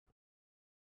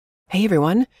Hey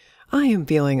everyone, I am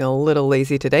feeling a little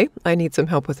lazy today. I need some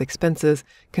help with expenses,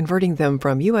 converting them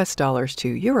from US dollars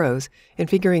to euros, and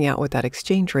figuring out what that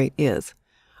exchange rate is.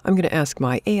 I'm going to ask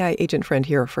my AI agent friend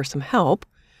here for some help.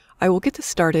 I will get this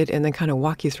started and then kind of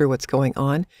walk you through what's going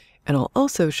on, and I'll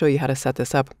also show you how to set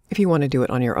this up if you want to do it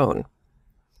on your own.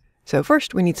 So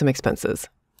first, we need some expenses.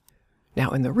 Now,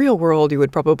 in the real world, you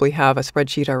would probably have a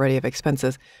spreadsheet already of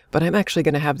expenses, but I'm actually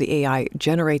going to have the AI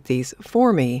generate these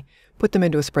for me, put them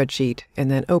into a spreadsheet, and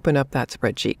then open up that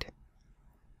spreadsheet.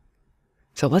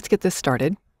 So let's get this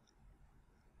started.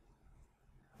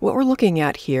 What we're looking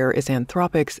at here is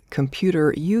Anthropic's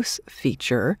Computer Use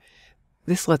feature.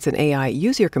 This lets an AI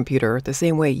use your computer the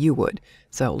same way you would.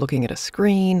 So looking at a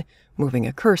screen, moving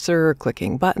a cursor,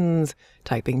 clicking buttons,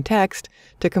 typing text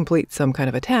to complete some kind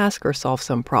of a task or solve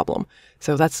some problem.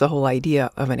 So that's the whole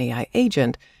idea of an AI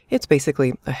agent. It's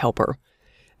basically a helper.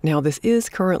 Now this is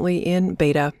currently in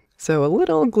beta, so a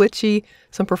little glitchy,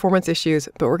 some performance issues,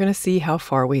 but we're going to see how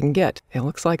far we can get. It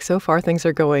looks like so far things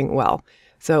are going well.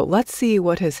 So let's see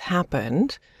what has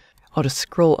happened. I'll just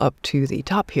scroll up to the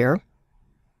top here.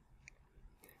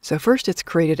 So first it's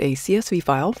created a CSV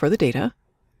file for the data.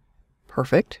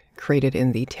 Perfect. Created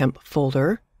in the temp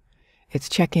folder. It's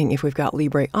checking if we've got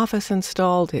LibreOffice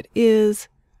installed. It is.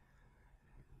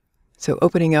 So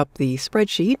opening up the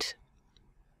spreadsheet.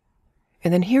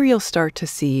 And then here you'll start to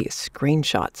see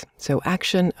screenshots. So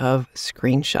action of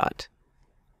screenshot.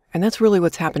 And that's really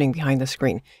what's happening behind the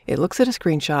screen. It looks at a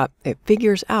screenshot. It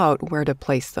figures out where to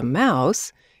place the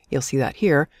mouse. You'll see that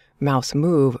here. Mouse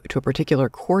move to a particular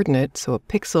coordinate, so a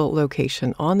pixel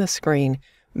location on the screen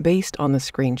based on the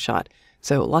screenshot.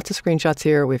 So lots of screenshots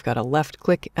here. We've got a left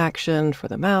click action for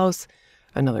the mouse,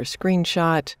 another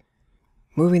screenshot,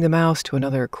 moving the mouse to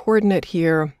another coordinate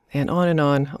here, and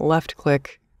on, left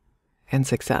click, and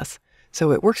success.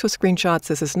 So it works with screenshots.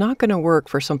 This is not going to work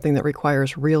for something that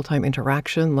requires real-time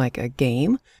interaction like a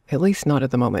game, at least not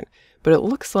at the moment. But it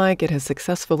looks like it has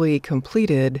successfully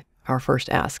completed our first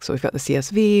ask. So we've got the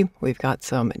CSV, we've got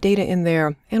some data in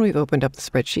there, and we've opened up the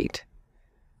spreadsheet.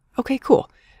 Okay, cool.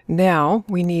 Now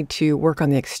we need to work on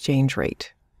the exchange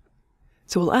rate.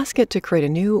 So we'll ask it to create a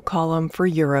new column for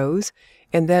euros,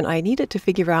 and then I need it to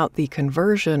figure out the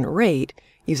conversion rate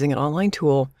using an online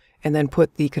tool, and then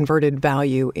put the converted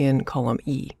value in column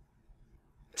E.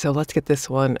 So let's get this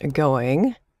one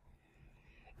going.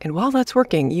 And while that's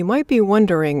working, you might be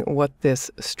wondering what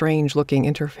this strange looking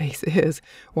interface is.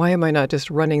 Why am I not just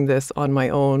running this on my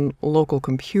own local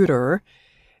computer?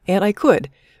 And I could,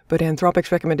 but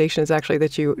Anthropic's recommendation is actually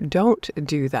that you don't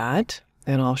do that.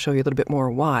 And I'll show you a little bit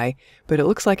more why. But it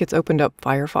looks like it's opened up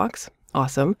Firefox.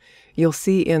 Awesome. You'll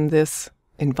see in this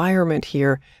environment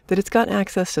here that it's got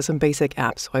access to some basic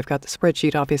apps. So I've got the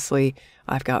spreadsheet, obviously.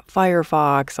 I've got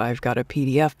Firefox. I've got a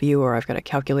PDF viewer. I've got a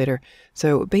calculator.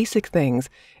 So basic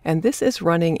things. And this is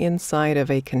running inside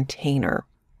of a container.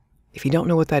 If you don't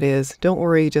know what that is, don't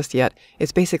worry just yet.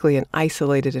 It's basically an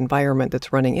isolated environment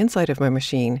that's running inside of my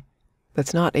machine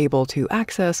that's not able to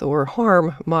access or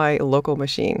harm my local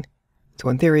machine. So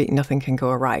in theory, nothing can go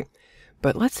awry.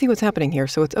 But let's see what's happening here.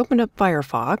 So it's opened up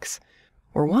Firefox.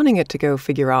 We're wanting it to go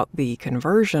figure out the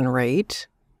conversion rate.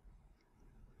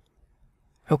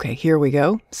 Okay, here we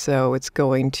go. So it's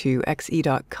going to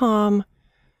xe.com,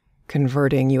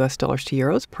 converting US dollars to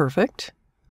euros. Perfect.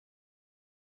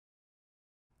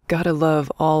 Gotta love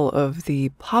all of the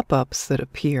pop-ups that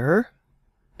appear.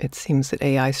 It seems that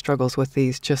AI struggles with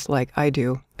these just like I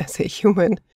do as a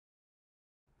human.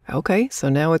 Okay, so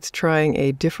now it's trying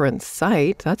a different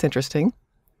site. That's interesting.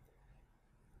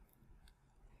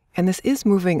 And this is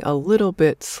moving a little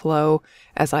bit slow.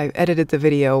 As I've edited the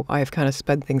video, I've kind of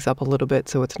sped things up a little bit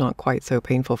so it's not quite so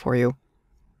painful for you.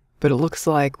 But it looks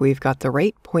like we've got the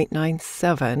rate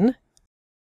 0.97.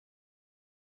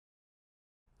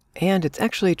 And it's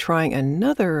actually trying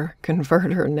another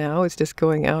converter now. It's just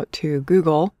going out to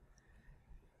Google.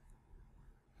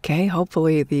 Okay,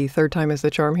 hopefully the third time is the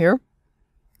charm here.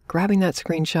 Grabbing that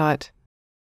screenshot.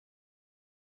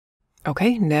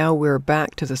 Okay, now we're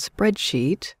back to the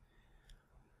spreadsheet.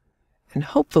 And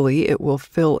hopefully it will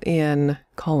fill in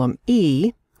column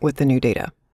E with the new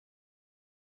data.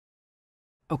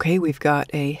 Okay, we've got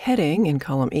a heading in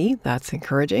column E. That's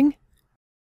encouraging.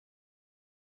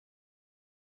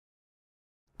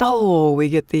 Oh, we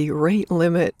get the rate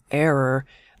limit error.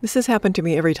 This has happened to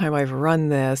me every time I've run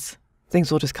this.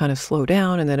 things will just kind of slow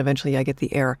down, and then eventually I get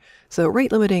the error. So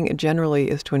rate limiting generally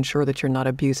is to ensure that you're not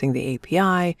abusing the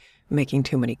API, making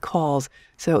too many calls.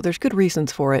 So there's good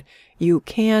reasons for it. You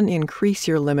can increase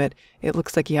your limit. It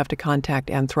looks like you have to contact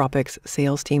Anthropic's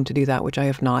sales team to do that, which I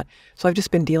have not. So I've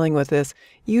just been dealing with this.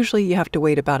 Usually you have to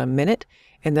wait about a minute,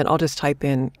 and then I'll just type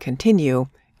in continue,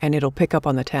 and it'll pick up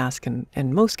on the task and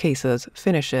in most cases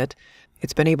finish it.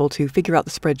 It's been able to figure out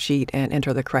the spreadsheet and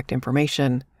enter the correct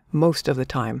information most of the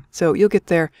time. So you'll get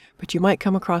there, but you might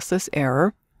come across this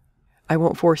error. I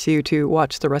won't force you to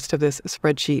watch the rest of this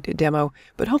spreadsheet demo,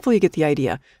 but hopefully you get the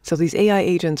idea. So these AI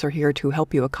agents are here to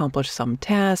help you accomplish some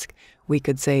task. We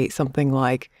could say something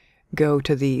like, go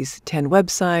to these 10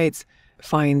 websites,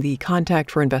 find the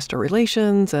contact for investor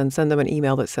relations, and send them an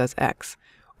email that says X.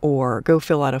 Or go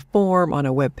fill out a form on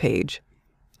a web page.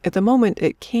 At the moment,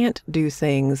 it can't do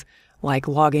things like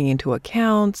logging into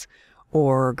accounts,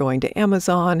 or going to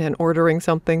Amazon and ordering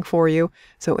something for you.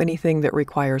 So anything that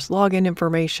requires login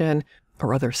information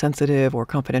or other sensitive or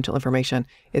confidential information,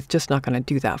 it's just not going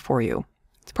to do that for you.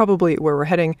 It's probably where we're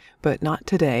heading, but not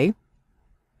today.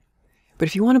 But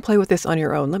if you want to play with this on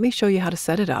your own, let me show you how to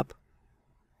set it up.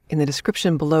 In the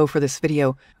description below for this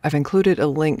video, I've included a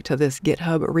link to this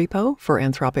GitHub repo for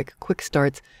Anthropic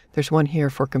Quickstarts. There's one here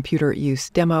for Computer Use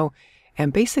demo.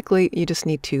 And basically, you just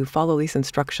need to follow these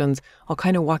instructions. I'll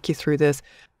kind of walk you through this.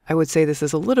 I would say this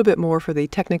is a little bit more for the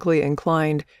technically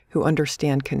inclined who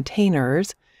understand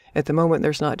containers. At the moment,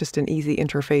 there's not just an easy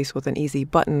interface with an easy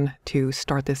button to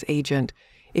start this agent.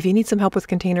 If you need some help with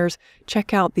containers,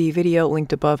 check out the video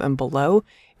linked above and below.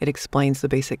 It explains the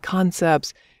basic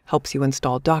concepts, helps you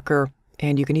install Docker,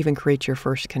 and you can even create your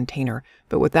first container.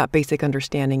 But with that basic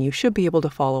understanding, you should be able to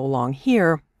follow along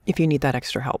here if you need that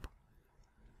extra help.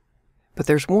 But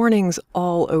there's warnings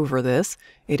all over this.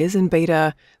 It is in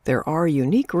beta. There are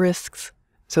unique risks,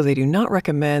 so they do not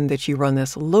recommend that you run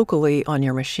this locally on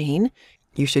your machine.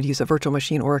 You should use a virtual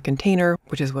machine or a container,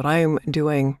 which is what I'm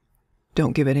doing.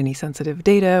 Don't give it any sensitive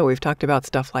data. We've talked about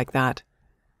stuff like that.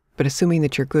 But assuming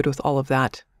that you're good with all of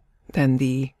that, then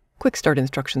the quick start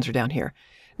instructions are down here.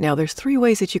 Now, there's 3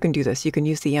 ways that you can do this. You can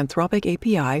use the Anthropic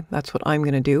API. That's what I'm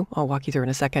going to do. I'll walk you through in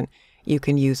a second. You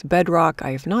can use Bedrock.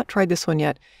 I have not tried this one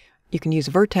yet. You can use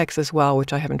Vertex as well,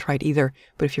 which I haven't tried either.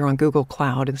 But if you're on Google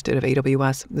Cloud instead of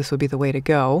AWS, this would be the way to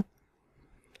go.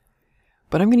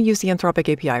 But I'm going to use the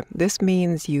Anthropic API. This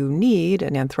means you need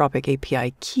an Anthropic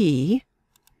API key.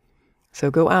 So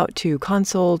go out to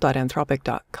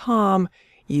console.anthropic.com.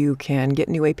 You can get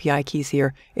new API keys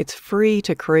here. It's free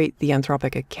to create the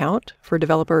Anthropic account for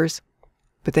developers.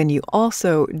 But then you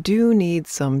also do need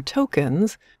some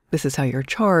tokens. This is how you're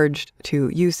charged to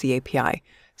use the API.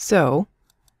 So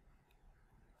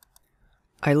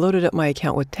I loaded up my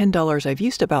account with $10. I've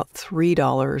used about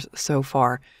 $3 so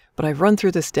far, but I've run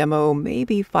through this demo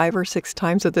maybe 5 or 6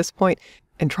 times at this point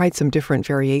and tried some different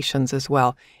variations as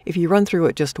well. If you run through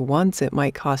it just once, it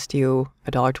might cost you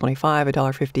 $1.25,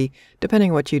 $1.50, depending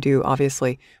on what you do,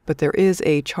 obviously. But there is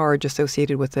a charge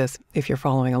associated with this if you're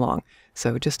following along.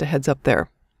 So just a heads up there.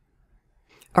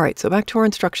 All right, so back to our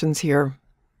instructions here.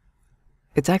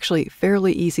 It's actually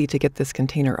fairly easy to get this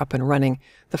container up and running.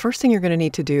 The first thing you're going to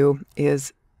need to do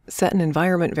is set an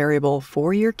environment variable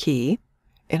for your key.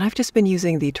 And I've just been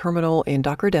using the terminal in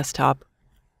Docker Desktop.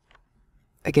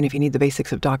 Again, if you need the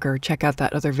basics of Docker, check out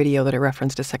that other video that I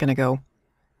referenced a second ago.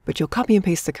 But you'll copy and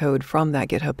paste the code from that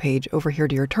GitHub page over here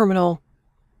to your terminal.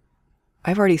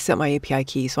 I've already set my API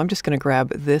key, so I'm just going to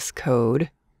grab this code.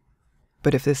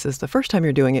 But if this is the first time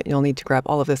you're doing it, you'll need to grab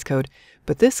all of this code.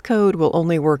 But this code will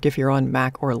only work if you're on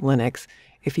Mac or Linux.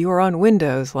 If you are on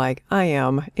Windows, like I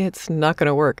am, it's not going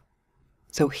to work.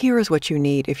 So here is what you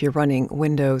need if you're running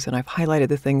Windows, and I've highlighted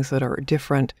the things that are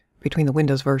different between the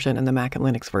Windows version and the Mac and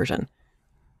Linux version.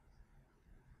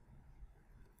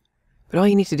 But all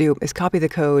you need to do is copy the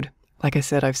code. Like I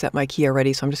said, I've set my key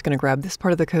already, so I'm just going to grab this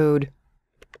part of the code,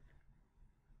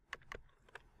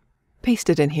 paste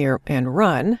it in here, and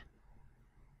run.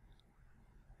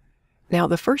 Now,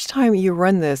 the first time you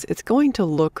run this, it's going to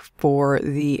look for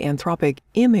the Anthropic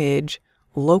image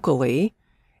locally,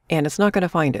 and it's not going to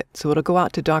find it. So it'll go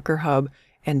out to Docker Hub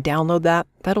and download that.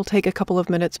 That'll take a couple of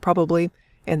minutes probably.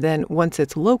 And then once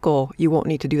it's local, you won't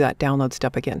need to do that download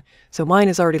step again. So mine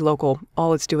is already local.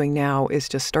 All it's doing now is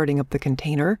just starting up the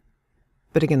container.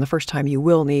 But again, the first time you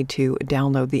will need to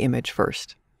download the image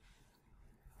first.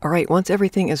 All right, once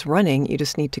everything is running, you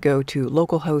just need to go to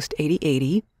localhost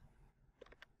 8080.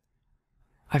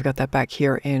 I've got that back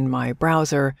here in my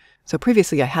browser. So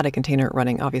previously I had a container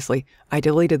running, obviously. I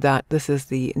deleted that. This is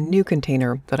the new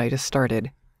container that I just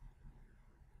started.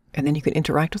 And then you can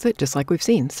interact with it just like we've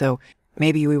seen. So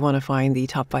Maybe we want to find the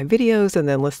top 5 videos and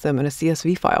then list them in a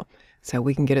CSV file. So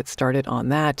we can get it started on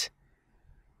that.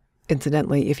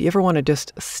 Incidentally, if you ever want to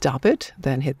just stop it,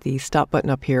 then hit the stop button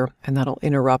up here, and that'll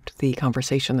interrupt the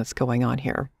conversation that's going on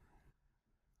here.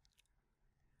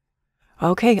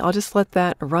 Okay, I'll just let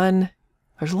that run.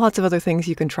 There's lots of other things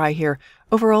you can try here.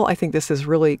 Overall, I think this is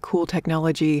really cool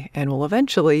technology and will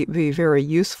eventually be very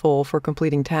useful for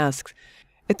completing tasks.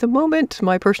 At the moment,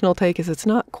 my personal take is it's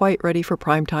not quite ready for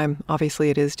prime time. Obviously,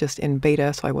 it is just in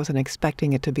beta, so I wasn't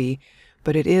expecting it to be.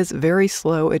 But it is very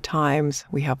slow at times.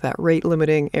 We have that rate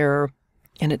limiting error,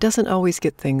 and it doesn't always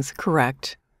get things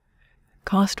correct.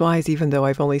 Cost-wise, even though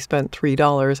I've only spent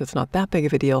 $3, it's not that big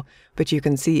of a deal, but you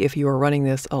can see if you are running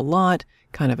this a lot,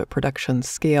 kind of at production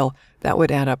scale, that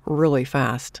would add up really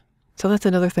fast. So that's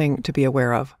another thing to be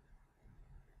aware of.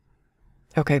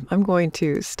 Okay, I'm going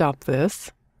to stop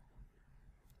this.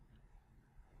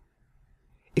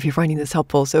 If you're finding this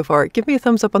helpful so far, give me a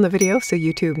thumbs up on the video so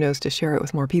YouTube knows to share it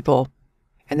with more people.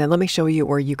 And then let me show you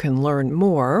where you can learn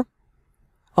more.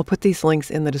 I'll put these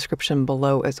links in the description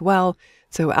below as well.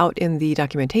 So out in the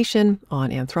documentation on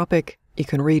Anthropic, you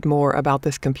can read more about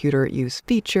this computer use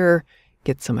feature,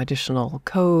 get some additional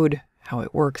code, how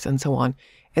it works, and so on.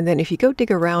 And then if you go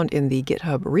dig around in the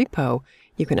GitHub repo,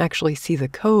 you can actually see the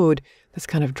code that's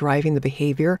kind of driving the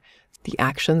behavior, the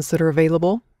actions that are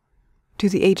available to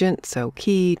the agent. So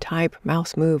key, type,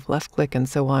 mouse move, left click, and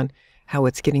so on, how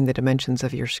it's getting the dimensions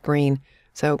of your screen.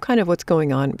 So kind of what's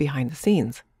going on behind the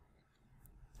scenes.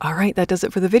 All right, that does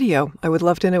it for the video. I would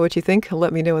love to know what you think.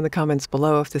 Let me know in the comments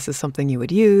below if this is something you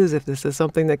would use, if this is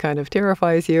something that kind of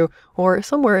terrifies you, or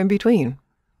somewhere in between.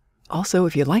 Also,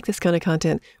 if you like this kind of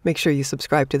content, make sure you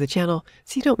subscribe to the channel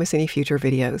so you don't miss any future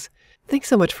videos. Thanks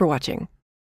so much for watching.